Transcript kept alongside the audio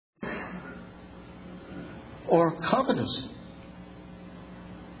or covetous.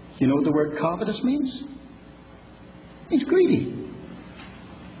 You know what the word covetous means? It's greedy.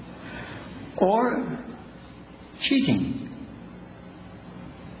 Or cheating.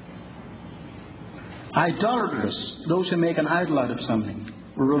 Idolatrous, those who make an idol out of something.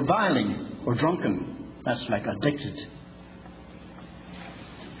 Reviling or drunken. That's like addicted.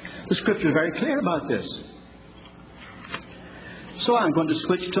 The Scripture is very clear about this. So I'm going to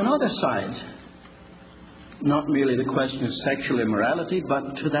switch to another side. Not merely the question of sexual immorality, but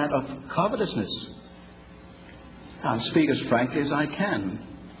to that of covetousness. I'll speak as frankly as I can.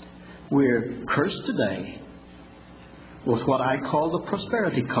 We're cursed today with what I call the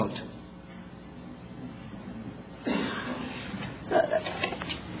prosperity cult.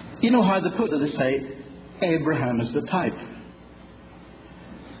 You know how they put it? They say, Abraham is the type.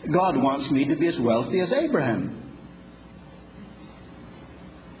 God wants me to be as wealthy as Abraham.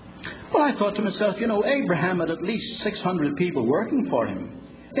 Well, I thought to myself, you know, Abraham had at least 600 people working for him.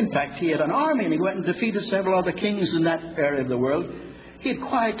 In fact, he had an army and he went and defeated several other kings in that area of the world. He had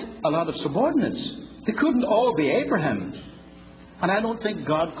quite a lot of subordinates. They couldn't all be Abraham. And I don't think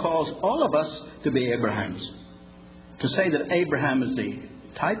God calls all of us to be Abrahams. To say that Abraham is the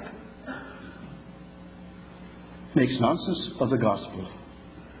type makes nonsense of the gospel.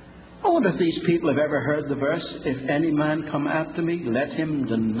 I wonder if these people have ever heard the verse, if any man come after me, let him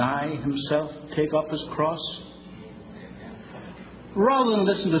deny himself, take up his cross. Rather than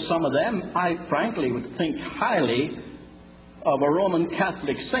listen to some of them, I frankly would think highly of a Roman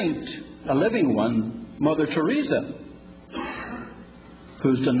Catholic saint, a living one, Mother Teresa,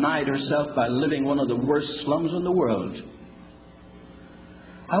 who's denied herself by living one of the worst slums in the world.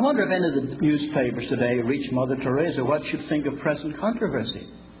 I wonder if any of the newspapers today reach Mother Teresa, what she'd think of present controversy.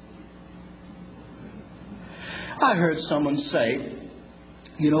 I heard someone say,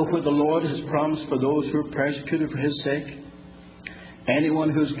 you know what the Lord has promised for those who are persecuted for His sake?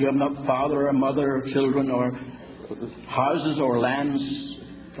 Anyone who's given up father or mother or children or houses or lands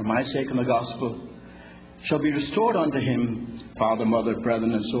for my sake in the gospel shall be restored unto him, father, mother,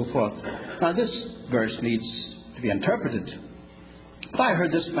 brethren, and so forth. Now this verse needs to be interpreted. But I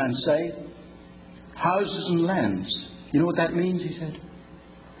heard this man say, houses and lands. You know what that means, he said?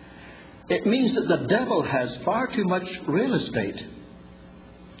 It means that the devil has far too much real estate,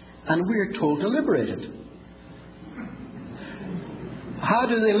 and we're told to liberate it. How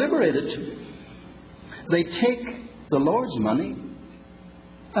do they liberate it? They take the Lord's money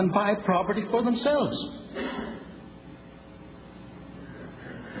and buy property for themselves.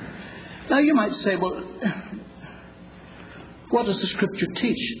 Now you might say, well, what does the Scripture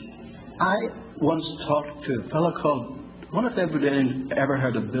teach? I once talked to a fellow called, one of them ever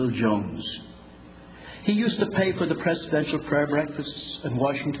heard of Bill Jones. He used to pay for the presidential prayer breakfasts in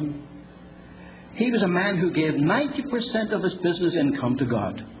Washington. He was a man who gave 90% of his business income to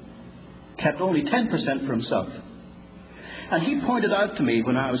God, kept only 10% for himself. And he pointed out to me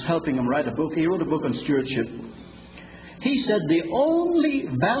when I was helping him write a book, he wrote a book on stewardship. He said the only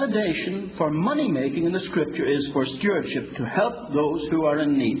validation for money making in the Scripture is for stewardship, to help those who are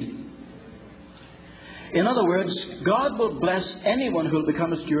in need. In other words, God will bless anyone who will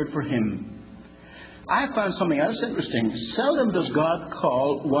become a steward for Him. I found something else interesting. Seldom does God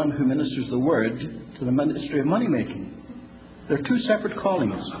call one who ministers the Word to the ministry of money making. They're two separate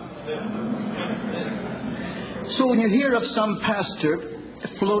callings. So when you hear of some pastor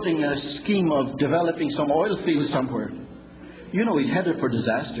floating a scheme of developing some oil field somewhere, you know he's headed for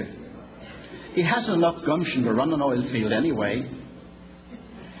disaster. He hasn't enough gumption to run an oil field anyway.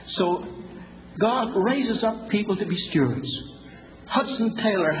 So God raises up people to be stewards. Hudson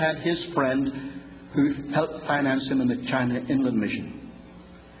Taylor had his friend who helped finance him in the China Inland Mission.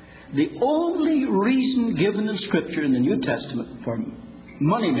 The only reason given in Scripture in the New Testament for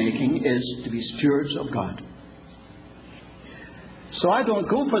money making is to be stewards of God. So I don't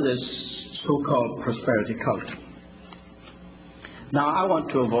go for this so-called prosperity cult. Now I want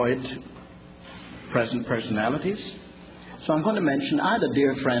to avoid present personalities. So I'm going to mention, I had a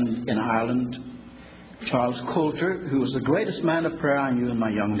dear friend in Ireland, Charles Coulter, who was the greatest man of prayer I knew in my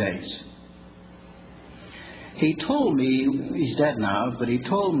young days. He told me, he's dead now, but he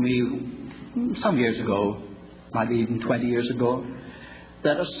told me some years ago, maybe even 20 years ago,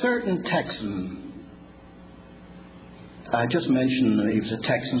 that a certain Texan, I just mentioned that he was a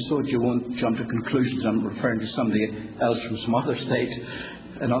Texan so that you won't jump to conclusions I'm referring to somebody else from some other state,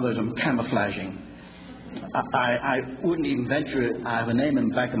 and others I'm camouflaging. I wouldn't even venture it. I have a name in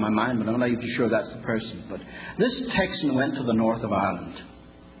the back of my mind, but I'm not even sure that's the person. But this Texan went to the north of Ireland.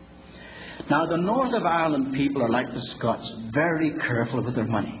 Now, the north of Ireland people are like the Scots, very careful with their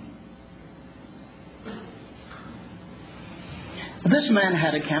money. This man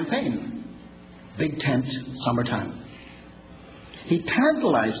had a campaign. Big tent, summertime. He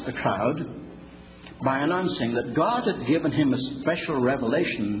tantalized the crowd by announcing that God had given him a special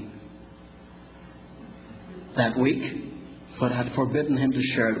revelation that week, but had forbidden him to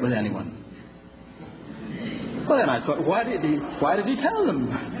share it with anyone. Well, then I thought, why did he tell them?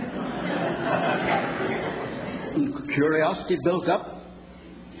 And curiosity built up.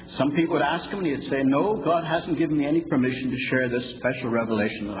 Some people would ask him, and he'd say, no, God hasn't given me any permission to share this special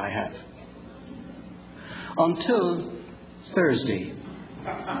revelation that I have. Until Thursday,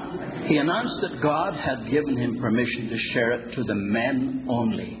 he announced that God had given him permission to share it to the men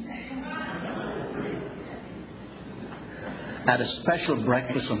only. At a special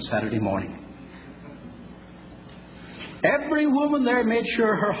breakfast on Saturday morning. Every woman there made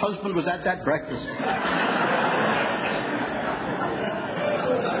sure her husband was at that breakfast.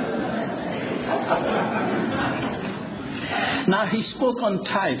 Now, he spoke on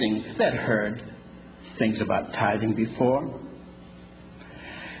tithing. They'd heard things about tithing before.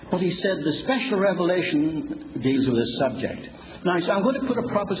 But he said the special revelation deals with this subject. Now, he said, I'm going to put a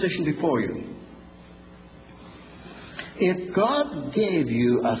proposition before you. If God gave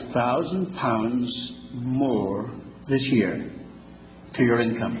you £1,000 more this year to your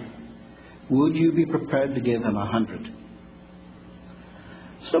income, would you be prepared to give him 100?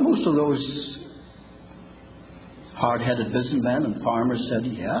 So most of those hard-headed businessmen and farmers said,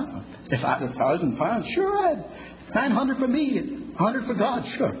 yeah, if I had £1,000, sure, I'd 900 for me, 100 for God,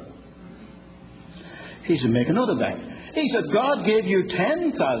 sure. He said, make a note of that. He said, God gave you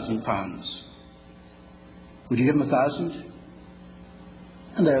 £10,000. Would you give him 1,000?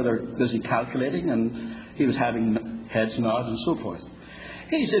 And they're busy calculating, and he was having heads nods and so forth.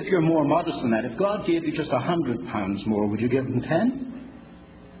 He said, if you're more modest than that, if God gave you just £100 more, would you give him 10?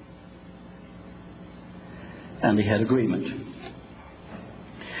 And they had agreement.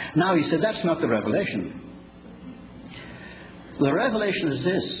 Now he said, that's not the revelation. The revelation is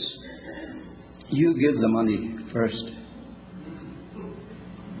this. You give the money first.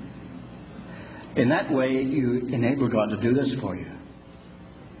 In that way, you enable God to do this for you.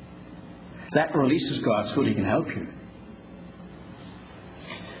 That releases God so He can help you.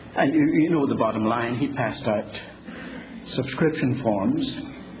 And you know the bottom line. He passed out subscription forms.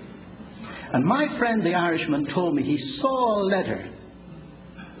 And my friend the Irishman told me he saw a letter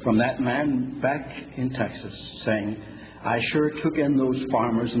from that man back in Texas saying, I sure took in those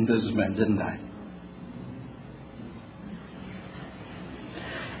farmers and businessmen, didn't I?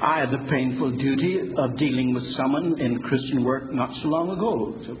 I had the painful duty of dealing with someone in Christian work not so long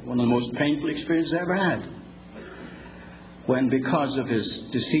ago. It was one of the most painful experiences I ever had. When, because of his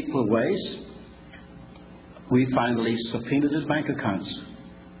deceitful ways, we finally subpoenaed his bank accounts.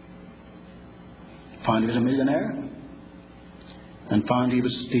 Found he was a millionaire, and found he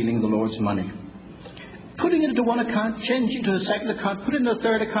was stealing the Lord's money. Putting it into one account, changing to a second account, putting it into a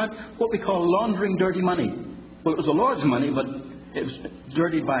third account, what we call laundering dirty money. Well, it was the Lord's money, but it was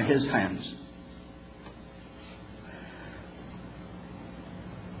dirtied by his hands.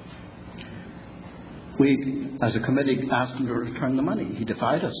 We, as a committee, asked him to return the money. He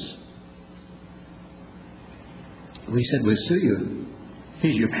defied us. We said, we'll sue you. He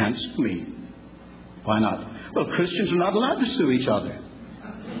said, you can't sue me. Why not? Well, Christians are not allowed to sue each other.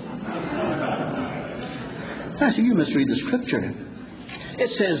 I said, you misread the Scripture. It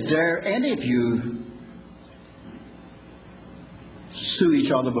says, dare any of you sue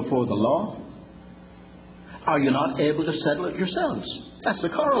each other before the law? Are you not able to settle it yourselves? That's the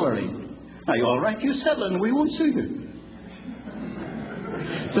corollary. Now, you're all right, you settle it and we won't sue you.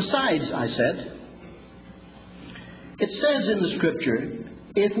 Besides, I said, it says in the Scripture,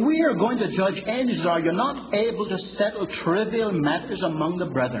 if we are going to judge angels, are you not able to settle trivial matters among the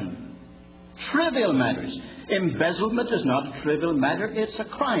brethren? Trivial matters. Embezzlement is not a trivial matter, it's a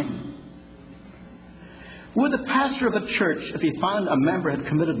crime. Would the pastor of a church, if he found a member had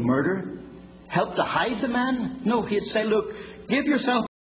committed murder, help to hide the man? No, he'd say, look, give yourself